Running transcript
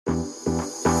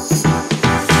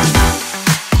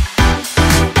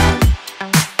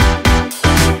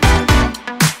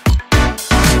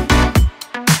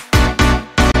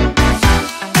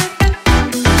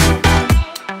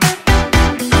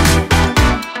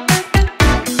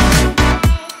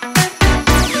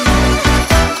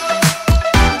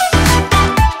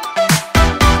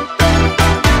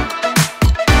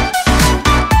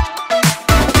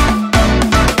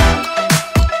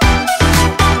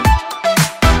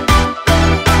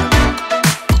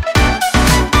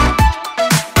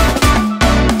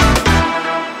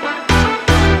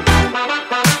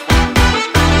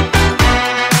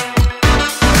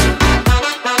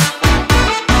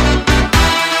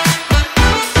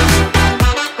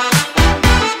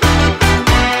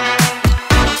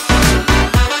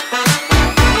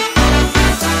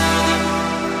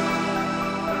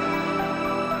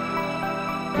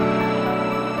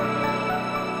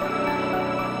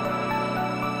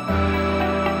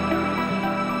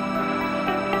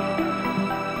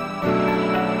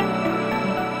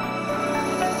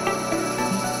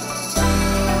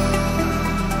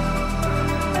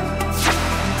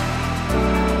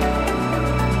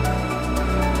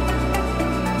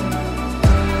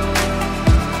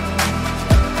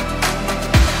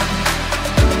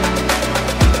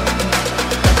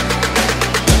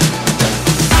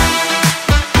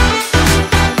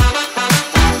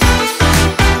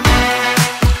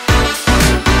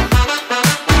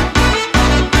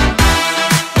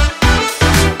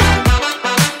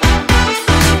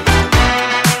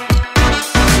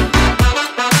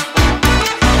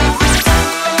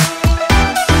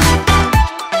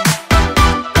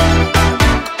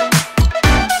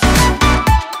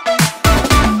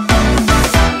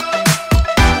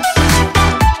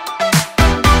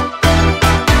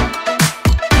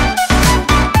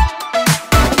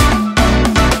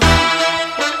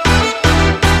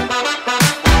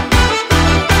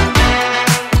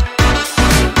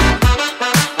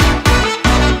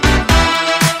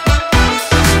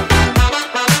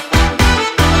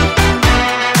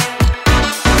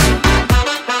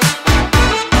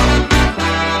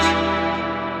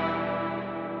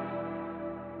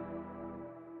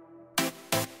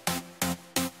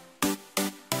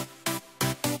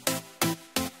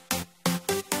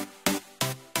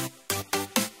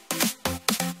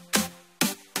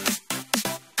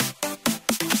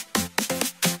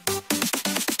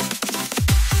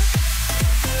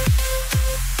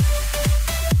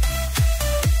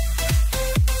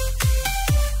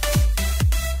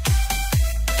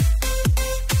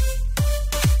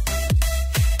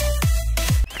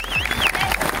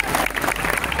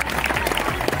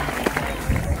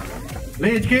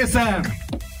Légy készen!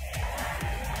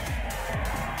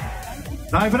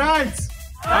 Sei bereit!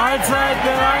 Allzeit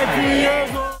bereit für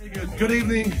Jesus! Good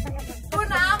evening.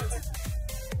 Guten Abend.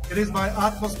 It is my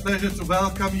utmost pleasure to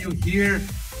welcome you here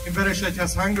in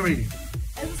Veresegyház, Hungary.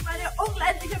 Es ist meine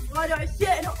unglaubliche Freude, euch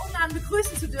hier in Ungarn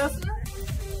begrüßen zu dürfen.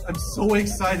 I'm so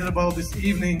excited about this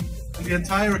evening and the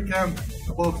entire camp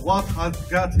about what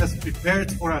God has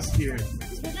prepared for us here.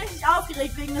 Ich bin richtig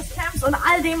aufgeregt wegen des Camps und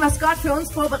all dem, was Gott für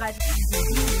uns vorbereitet hat.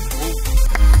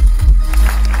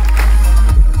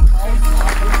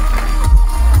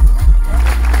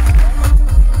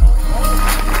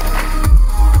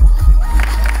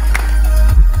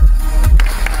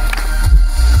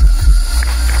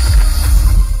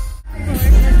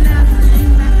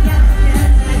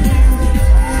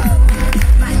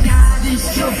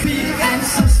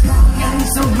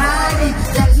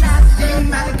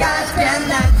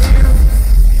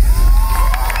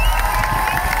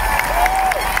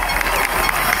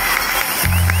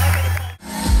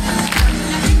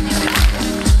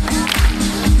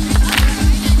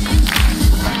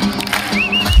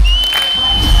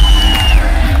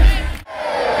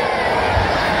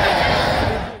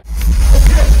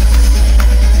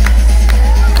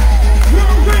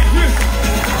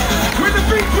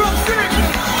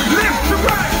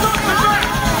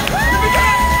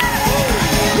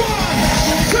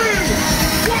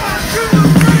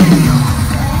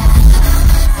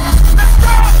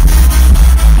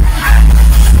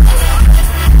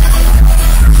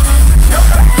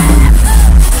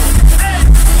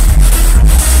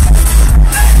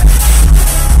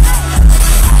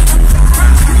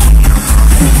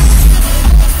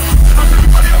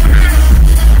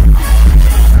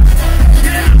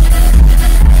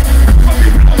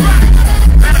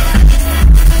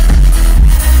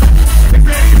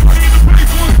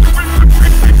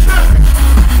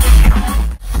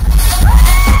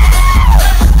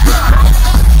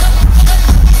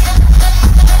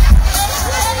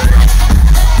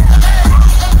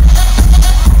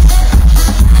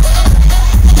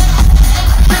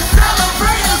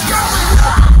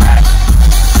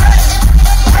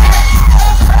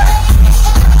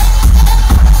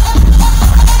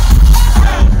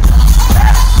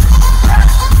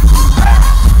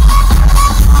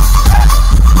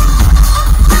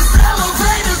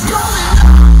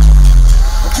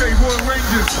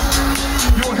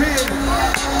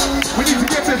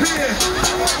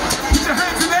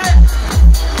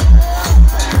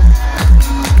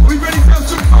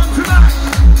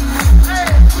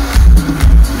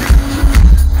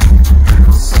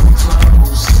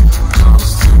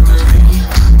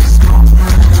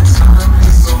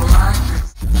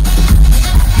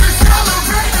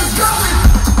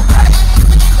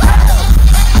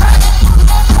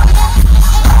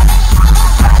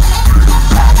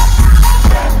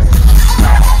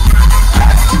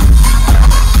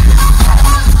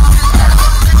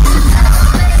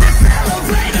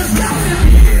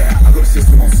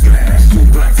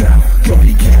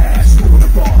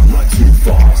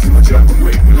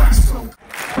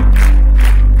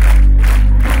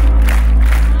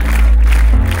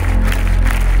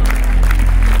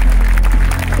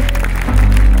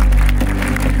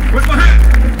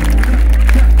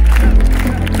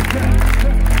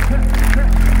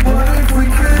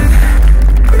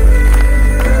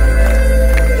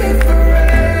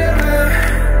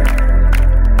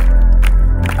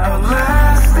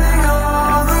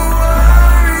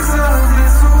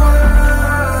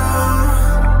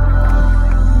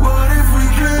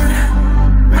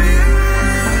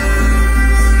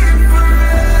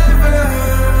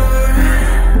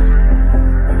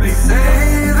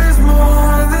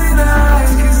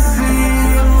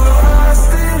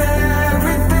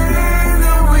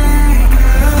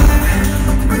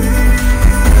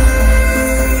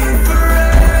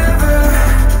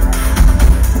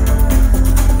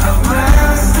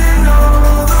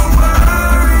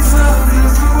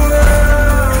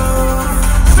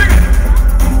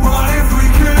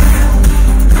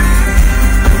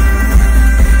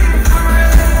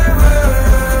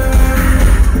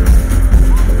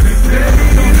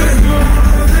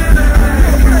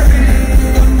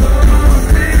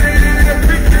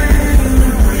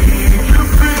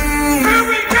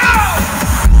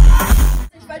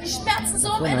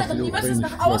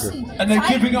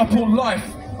 giving up on life.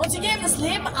 Und sie geben das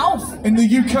Leben auf. In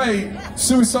the UK,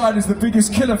 suicide is the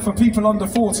biggest killer for people under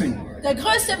 40. Der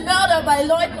größte Mörder bei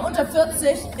Leuten unter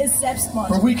 40 ist Selbstmord.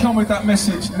 But we come with that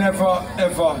message, never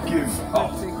ever give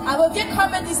up. Aber wir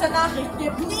kommen mit dieser Nachricht,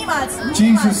 gib niemals,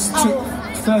 Jesus niemals took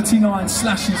auf. 39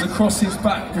 slashes across his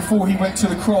back before he went to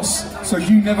the cross, so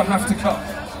you never have to cut.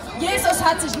 Jesus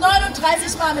hat sich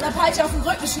 39 Mal mit der Peitsche auf den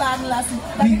Rücken schlagen lassen,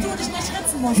 damit du dich nicht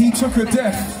ritzen musst. He took a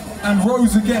death and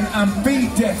rose again and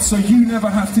beat death, so you never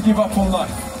have to give up on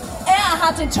life. Er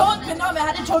hat den Tod genommen, er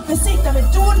hat den Tod besiegt, damit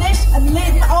du nicht im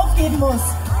Leben aufgeben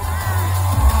musst.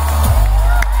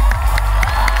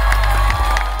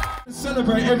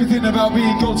 Celebrate everything about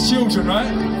being God's children,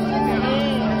 right?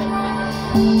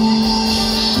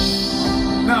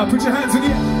 Now put your hands in the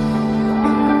air.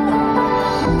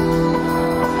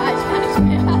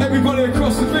 Everybody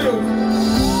across the field.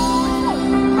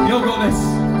 Y'all got this.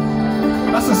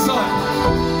 That's a sign.